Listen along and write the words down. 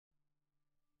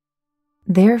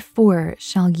Therefore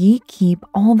shall ye keep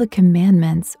all the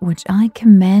commandments which I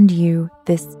command you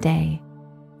this day,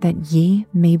 that ye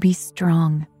may be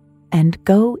strong, and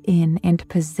go in and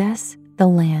possess the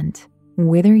land,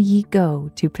 whither ye go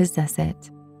to possess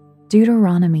it.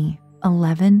 Deuteronomy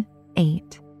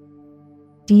 11:8.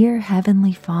 Dear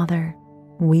Heavenly Father,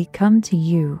 we come to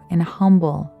you in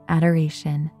humble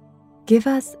adoration. Give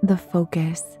us the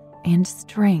focus and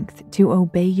strength to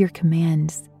obey your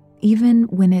commands, even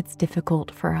when it's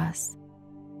difficult for us.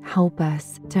 Help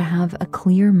us to have a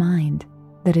clear mind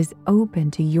that is open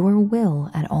to your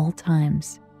will at all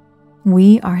times.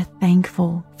 We are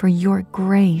thankful for your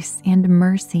grace and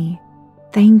mercy.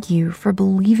 Thank you for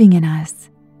believing in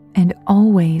us and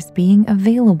always being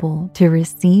available to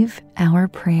receive our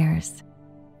prayers.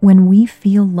 When we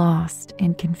feel lost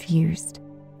and confused,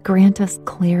 grant us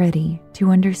clarity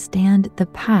to understand the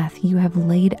path you have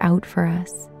laid out for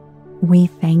us. We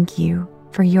thank you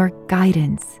for your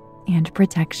guidance and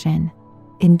protection.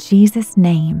 In Jesus'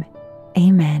 name,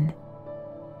 amen.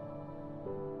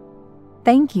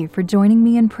 Thank you for joining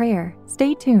me in prayer.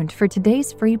 Stay tuned for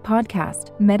today's free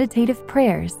podcast, Meditative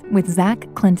Prayers with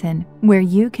Zach Clinton, where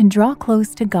you can draw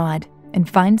close to God and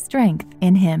find strength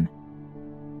in Him.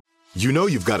 You know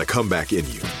you've got a comeback in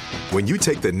you. When you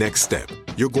take the next step,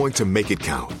 you're going to make it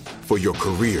count. For your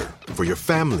career, for your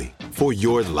family, for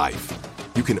your life.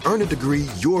 You can earn a degree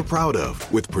you're proud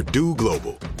of with Purdue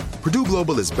Global. Purdue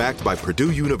Global is backed by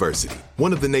Purdue University,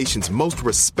 one of the nation's most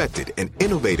respected and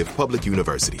innovative public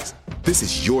universities. This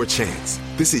is your chance.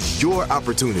 This is your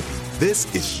opportunity. This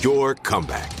is your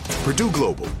comeback. Purdue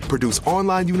Global, Purdue's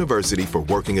online university for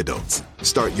working adults.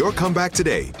 Start your comeback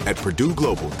today at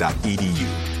purdueglobal.edu.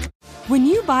 When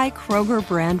you buy Kroger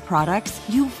brand products,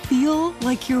 you feel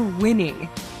like you're winning.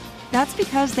 That's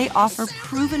because they offer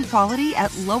proven quality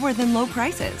at lower than low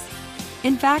prices.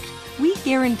 In fact, we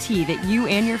guarantee that you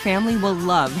and your family will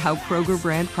love how Kroger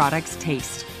brand products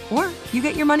taste, or you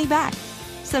get your money back.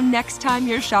 So next time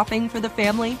you're shopping for the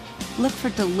family, look for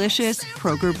delicious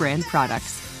Kroger brand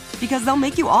products, because they'll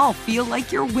make you all feel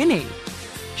like you're winning.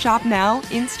 Shop now,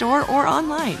 in-store, or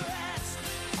online.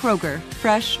 Kroger,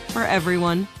 fresh for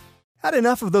everyone. Had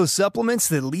enough of those supplements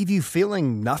that leave you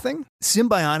feeling nothing?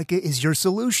 Symbiotica is your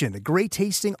solution to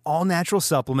great-tasting, all-natural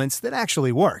supplements that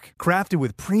actually work. Crafted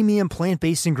with premium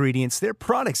plant-based ingredients, their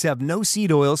products have no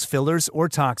seed oils, fillers, or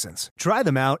toxins. Try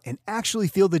them out and actually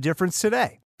feel the difference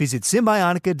today. Visit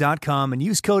Symbiotica.com and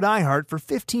use code IHEART for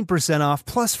 15% off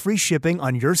plus free shipping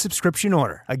on your subscription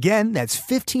order. Again, that's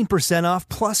 15% off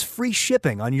plus free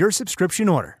shipping on your subscription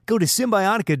order. Go to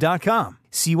Symbiotica.com,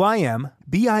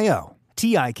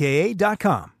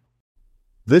 CYMBIOTIKA.com.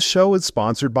 This show is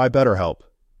sponsored by BetterHelp.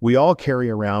 We all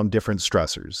carry around different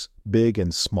stressors, big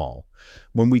and small.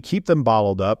 When we keep them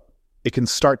bottled up, it can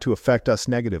start to affect us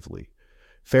negatively.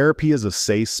 Therapy is a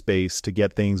safe space to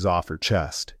get things off your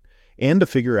chest and to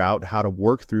figure out how to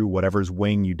work through whatever's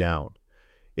weighing you down.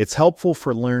 It's helpful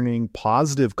for learning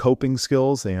positive coping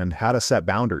skills and how to set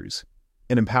boundaries.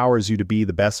 It empowers you to be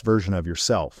the best version of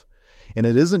yourself. And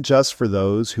it isn't just for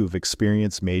those who've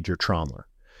experienced major trauma.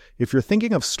 If you're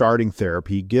thinking of starting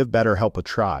therapy, give BetterHelp a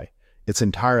try. It's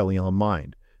entirely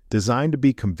online, designed to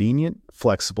be convenient,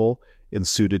 flexible, and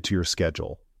suited to your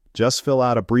schedule. Just fill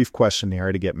out a brief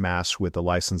questionnaire to get matched with a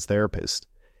licensed therapist.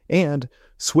 And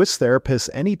switch therapists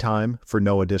anytime for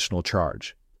no additional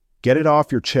charge. Get it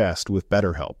off your chest with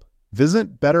BetterHelp.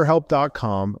 Visit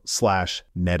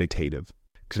BetterHelp.com/meditative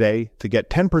today to get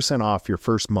 10% off your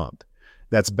first month.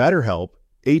 That's BetterHelp,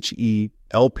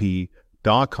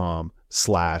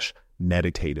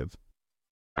 HELP.com/meditative.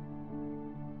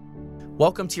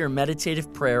 Welcome to your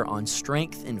meditative prayer on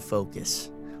strength and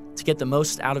focus. To get the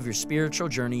most out of your spiritual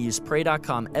journey, use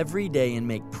Pray.com every day and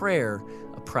make prayer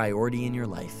a priority in your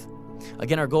life.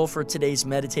 Again, our goal for today's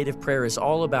meditative prayer is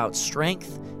all about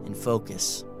strength and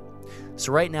focus.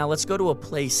 So right now, let's go to a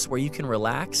place where you can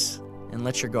relax and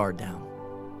let your guard down.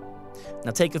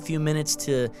 Now take a few minutes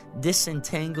to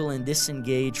disentangle and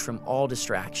disengage from all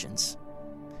distractions.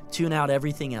 Tune out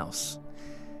everything else.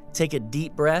 Take a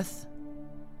deep breath,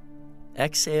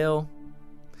 exhale,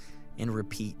 and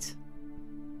repeat.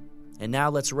 And now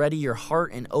let's ready your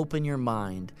heart and open your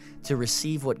mind to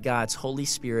receive what God's Holy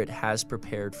Spirit has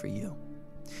prepared for you.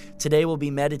 Today we'll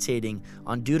be meditating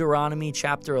on Deuteronomy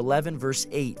chapter 11, verse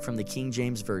 8 from the King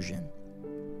James Version.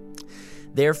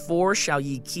 Therefore shall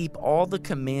ye keep all the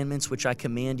commandments which I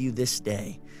command you this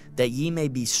day, that ye may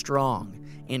be strong,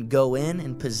 and go in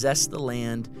and possess the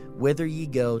land whither ye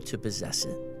go to possess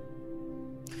it.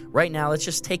 Right now, let's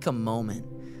just take a moment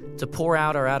to pour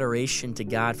out our adoration to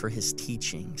God for His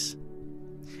teachings.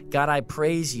 God, I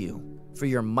praise you for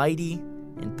your mighty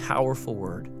and powerful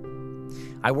word.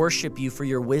 I worship you for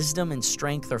your wisdom and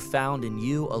strength are found in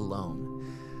you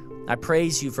alone. I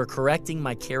praise you for correcting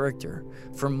my character,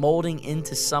 for molding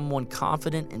into someone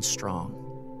confident and strong.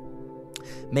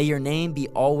 May your name be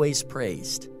always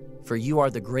praised, for you are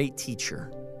the great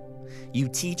teacher. You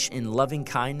teach in loving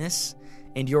kindness,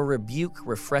 and your rebuke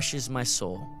refreshes my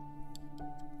soul.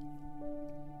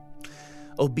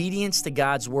 Obedience to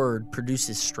God's word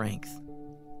produces strength.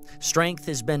 Strength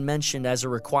has been mentioned as a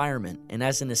requirement and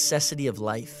as a necessity of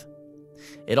life.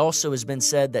 It also has been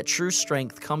said that true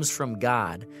strength comes from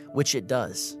God, which it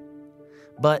does.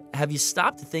 But have you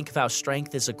stopped to think of how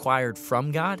strength is acquired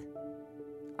from God?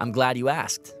 I'm glad you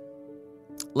asked.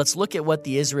 Let's look at what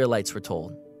the Israelites were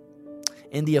told.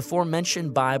 In the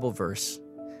aforementioned Bible verse,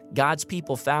 God's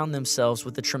people found themselves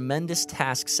with a tremendous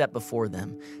task set before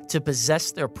them to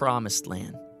possess their promised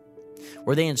land.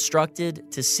 Were they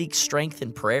instructed to seek strength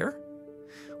in prayer?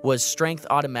 Was strength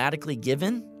automatically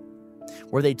given?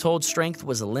 Were they told strength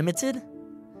was limited?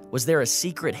 Was there a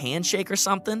secret handshake or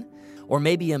something? Or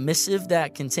maybe a missive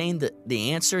that contained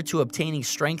the answer to obtaining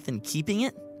strength and keeping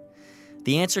it?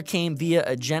 The answer came via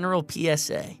a general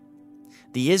PSA.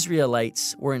 The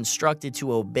Israelites were instructed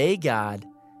to obey God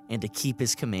and to keep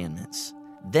his commandments.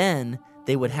 Then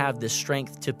they would have the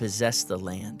strength to possess the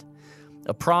land.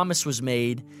 A promise was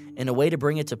made, and a way to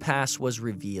bring it to pass was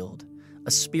revealed.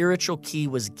 A spiritual key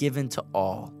was given to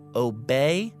all.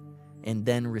 Obey and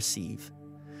then receive.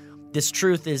 This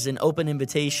truth is an open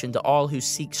invitation to all who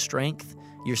seek strength,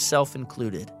 yourself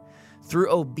included.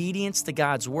 Through obedience to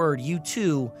God's word, you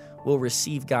too will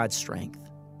receive God's strength.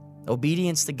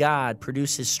 Obedience to God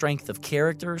produces strength of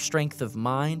character, strength of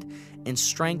mind, and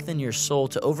strength in your soul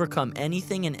to overcome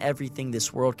anything and everything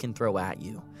this world can throw at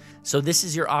you. So this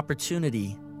is your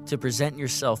opportunity to present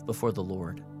yourself before the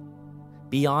Lord.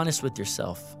 Be honest with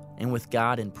yourself and with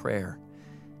God in prayer,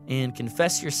 and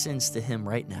confess your sins to him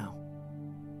right now.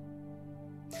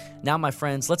 Now, my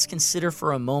friends, let's consider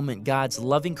for a moment God's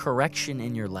loving correction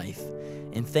in your life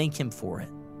and thank him for it.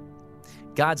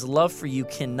 God's love for you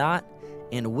cannot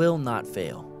and will not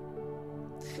fail.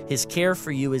 His care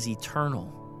for you is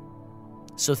eternal.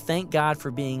 So thank God for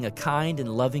being a kind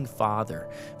and loving Father,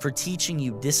 for teaching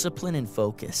you discipline and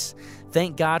focus.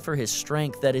 Thank God for his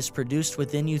strength that is produced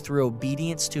within you through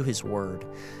obedience to his word.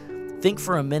 Think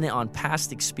for a minute on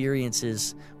past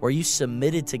experiences where you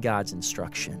submitted to God's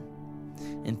instruction.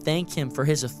 And thank him for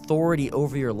his authority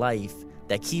over your life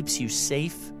that keeps you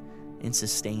safe and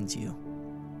sustains you.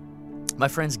 My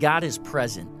friends, God is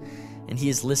present and he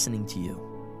is listening to you.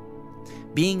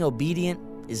 Being obedient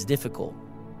is difficult,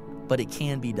 but it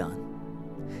can be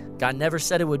done. God never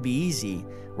said it would be easy.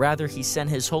 Rather, he sent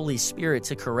his Holy Spirit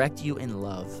to correct you in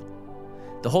love.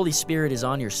 The Holy Spirit is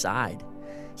on your side.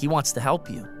 He wants to help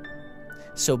you.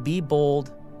 So be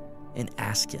bold and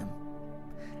ask him.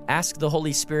 Ask the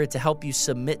Holy Spirit to help you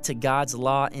submit to God's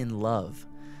law in love.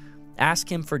 Ask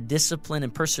him for discipline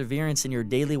and perseverance in your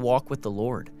daily walk with the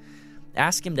Lord.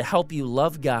 Ask him to help you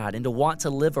love God and to want to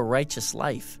live a righteous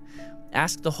life.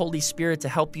 Ask the Holy Spirit to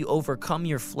help you overcome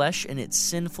your flesh and its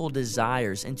sinful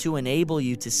desires and to enable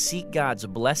you to seek God's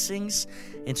blessings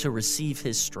and to receive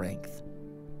his strength.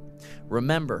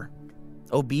 Remember,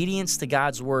 obedience to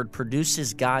God's word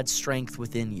produces God's strength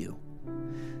within you.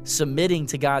 Submitting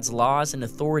to God's laws and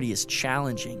authority is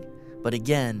challenging, but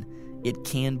again, it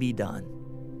can be done.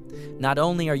 Not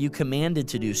only are you commanded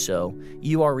to do so,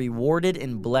 you are rewarded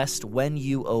and blessed when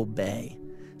you obey.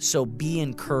 So be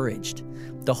encouraged.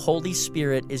 The Holy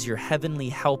Spirit is your heavenly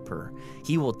helper.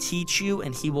 He will teach you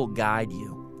and he will guide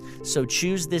you. So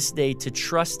choose this day to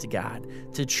trust God,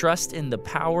 to trust in the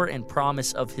power and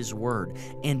promise of his word.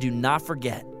 And do not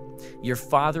forget, your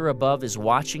Father above is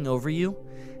watching over you,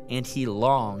 and he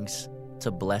longs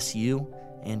to bless you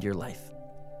and your life.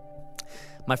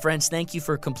 My friends, thank you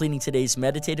for completing today's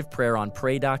meditative prayer on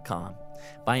Pray.com.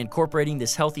 By incorporating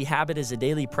this healthy habit as a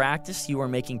daily practice, you are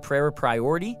making prayer a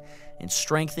priority and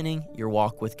strengthening your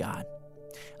walk with God.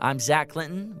 I'm Zach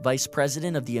Clinton, Vice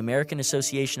President of the American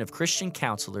Association of Christian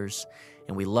Counselors,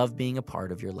 and we love being a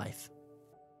part of your life.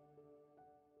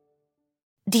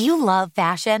 Do you love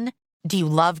fashion? Do you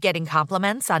love getting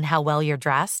compliments on how well you're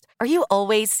dressed? Are you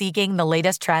always seeking the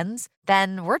latest trends?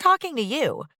 Then we're talking to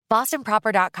you.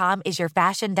 BostonProper.com is your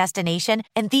fashion destination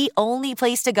and the only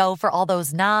place to go for all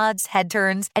those nods, head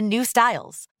turns, and new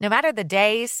styles. No matter the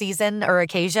day, season, or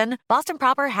occasion, Boston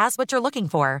Proper has what you're looking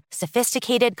for.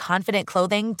 Sophisticated, confident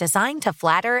clothing designed to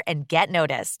flatter and get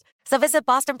noticed. So visit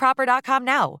BostonProper.com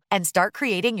now and start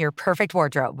creating your perfect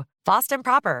wardrobe. Boston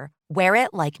Proper. Wear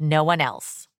it like no one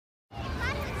else.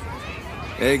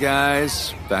 Hey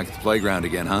guys, back at the playground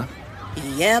again, huh?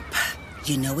 Yep.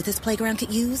 You know what this playground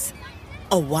could use?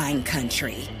 A wine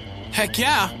country. Heck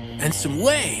yeah, and some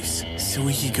waves so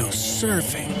we could go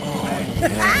surfing. Oh,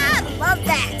 yeah. Love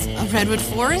that. A redwood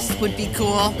forest would be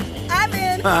cool. I'm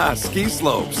in. Ski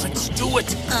slopes. Let's do it.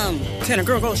 Can a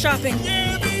girl go shopping?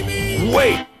 Yeah, baby.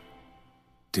 Wait.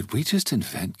 Did we just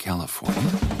invent California?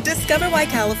 Discover why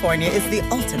California is the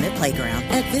ultimate playground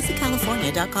at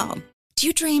visitcalifornia.com. Do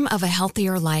you dream of a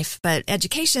healthier life, but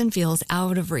education feels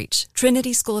out of reach?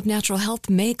 Trinity School of Natural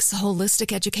Health makes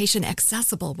holistic education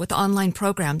accessible with online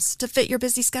programs to fit your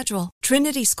busy schedule.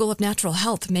 Trinity School of Natural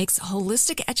Health makes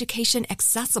holistic education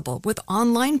accessible with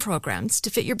online programs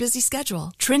to fit your busy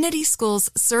schedule. Trinity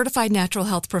School's Certified Natural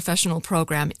Health Professional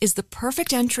Program is the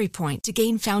perfect entry point to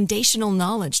gain foundational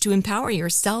knowledge to empower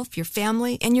yourself, your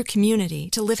family, and your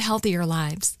community to live healthier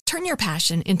lives. Turn your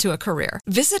passion into a career.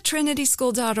 Visit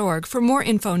trinityschool.org for more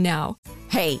info now.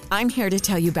 Hey, I'm here to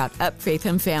tell you about Up Faith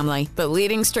and Family, the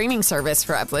leading streaming service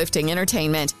for uplifting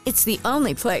entertainment. It's the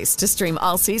only place to stream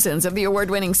all seasons of the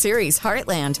award-winning series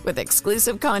Heartland with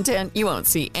exclusive content you won't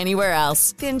see anywhere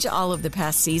else. Binge all of the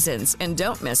past seasons and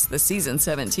don't miss the season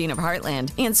 17 of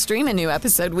Heartland and stream a new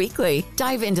episode weekly.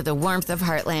 Dive into the warmth of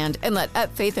Heartland and let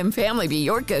Up Faith and Family be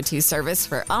your go-to service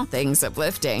for all things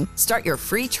uplifting. Start your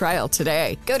free trial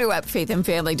today. Go to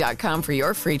upfaithandfamily.com for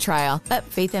your free trial.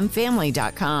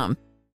 upfaithandfamily.com.